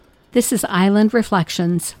This is Island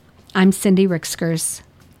Reflections. I'm Cindy Rixkers.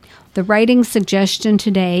 The writing suggestion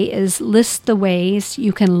today is list the ways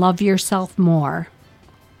you can love yourself more.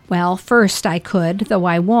 Well, first I could, though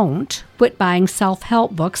I won't, quit buying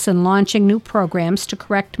self-help books and launching new programs to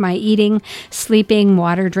correct my eating, sleeping,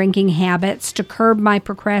 water drinking habits, to curb my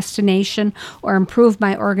procrastination or improve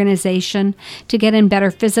my organization, to get in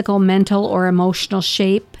better physical, mental, or emotional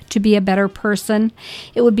shape, to be a better person.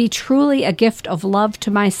 It would be truly a gift of love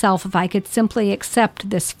to myself if I could simply accept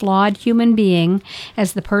this flawed human being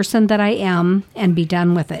as the person that I am and be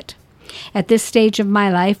done with it. At this stage of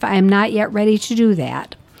my life, I am not yet ready to do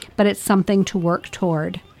that, but it's something to work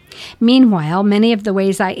toward. Meanwhile, many of the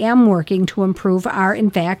ways I am working to improve are, in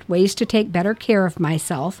fact, ways to take better care of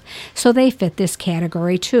myself, so they fit this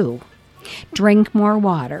category too. Drink more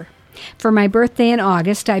water. For my birthday in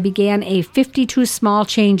August, I began a 52 Small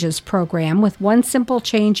Changes program with one simple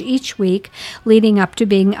change each week, leading up to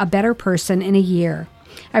being a better person in a year.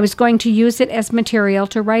 I was going to use it as material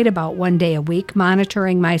to write about one day a week,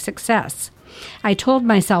 monitoring my success. I told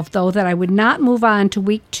myself, though, that I would not move on to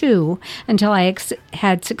week 2 until I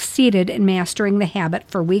had succeeded in mastering the habit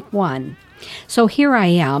for week 1. So here I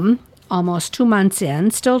am, almost 2 months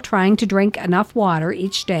in, still trying to drink enough water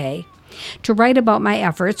each day. To write about my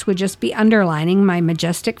efforts would just be underlining my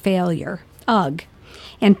majestic failure. Ugh.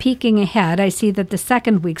 And peeking ahead, I see that the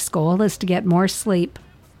second week's goal is to get more sleep.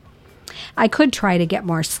 I could try to get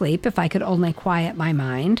more sleep if I could only quiet my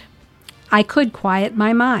mind. I could quiet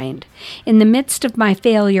my mind. In the midst of my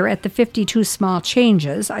failure at the 52 Small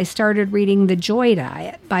Changes, I started reading The Joy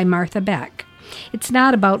Diet by Martha Beck. It's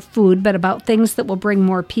not about food, but about things that will bring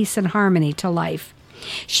more peace and harmony to life.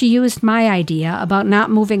 She used my idea about not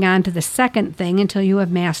moving on to the second thing until you have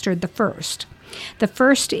mastered the first. The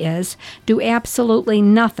first is, do absolutely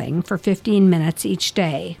nothing for 15 minutes each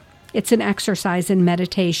day. It's an exercise in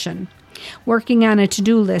meditation. Working on a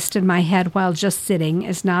to-do list in my head while just sitting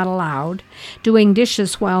is not allowed. Doing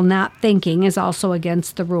dishes while not thinking is also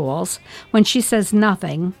against the rules. When she says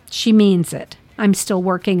nothing, she means it. I'm still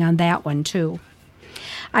working on that one, too.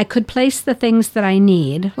 I could place the things that I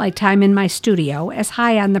need, like time in my studio, as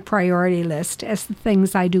high on the priority list as the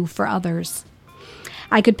things I do for others.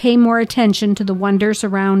 I could pay more attention to the wonders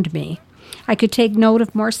around me. I could take note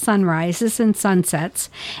of more sunrises and sunsets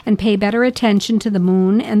and pay better attention to the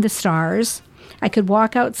moon and the stars. I could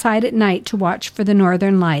walk outside at night to watch for the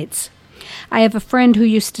northern lights. I have a friend who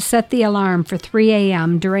used to set the alarm for 3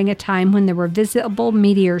 a.m. during a time when there were visible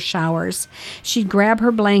meteor showers. She'd grab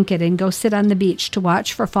her blanket and go sit on the beach to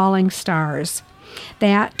watch for falling stars.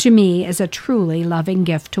 That, to me, is a truly loving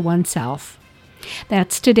gift to oneself.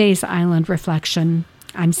 That's today's Island Reflection.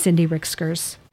 I'm Cindy Rixkers.